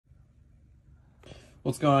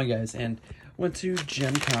What's going on, guys? And went to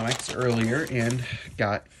Gem Comics earlier and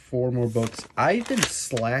got 4 more books. I've been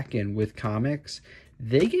slacking with comics.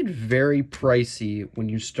 They get very pricey when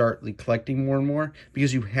you start collecting more and more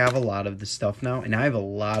because you have a lot of the stuff now, and I have a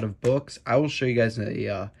lot of books. I will show you guys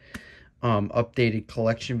a updated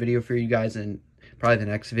collection video for you guys in probably the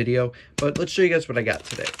next video. But let's show you guys what I got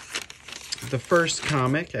today. The first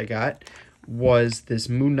comic I got was this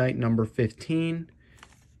Moon Knight number 15.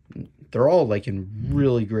 They're all in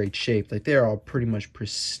really great shape. They're all pretty much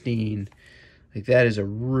pristine. That is a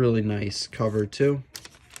really nice cover too.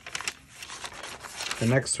 The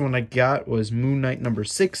next one I got was Moon Knight number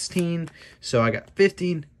 16. So I got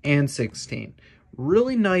 15 and 16.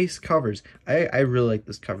 Really nice covers. I really like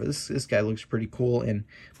this cover. This guy looks pretty cool, and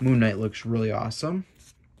Moon Knight looks really awesome.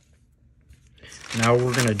 Now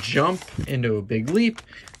we're gonna jump into a big leap.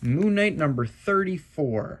 Moon Knight number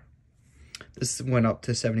 34. This went up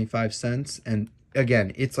to 75 cents, and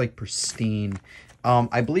again, it's pristine.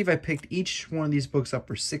 I believe I picked each one of these books up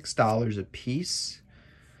for $6 a piece,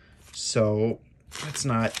 so that's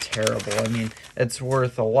not terrible. I mean, it's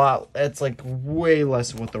worth a lot. It's way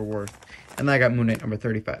less of what they're worth. And then I got Moon Knight number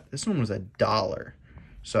 35. This one was $1,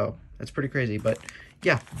 so that's pretty crazy. But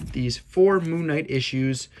yeah, these 4 Moon Knight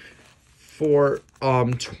issues for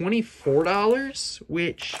 $24,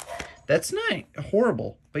 which that's not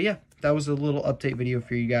horrible. But yeah, that was a little update video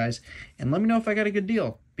for you guys. And let me know if I got a good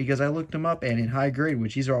deal, because I looked them up, and in high grade,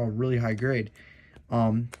 which these are all really high grade,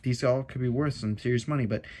 these all could be worth some serious money.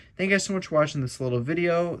 But thank you guys so much for watching this little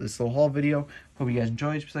video, this little haul video. Hope you guys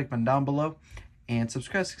enjoyed. Please like button down below and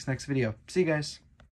subscribe to this next video. See you guys.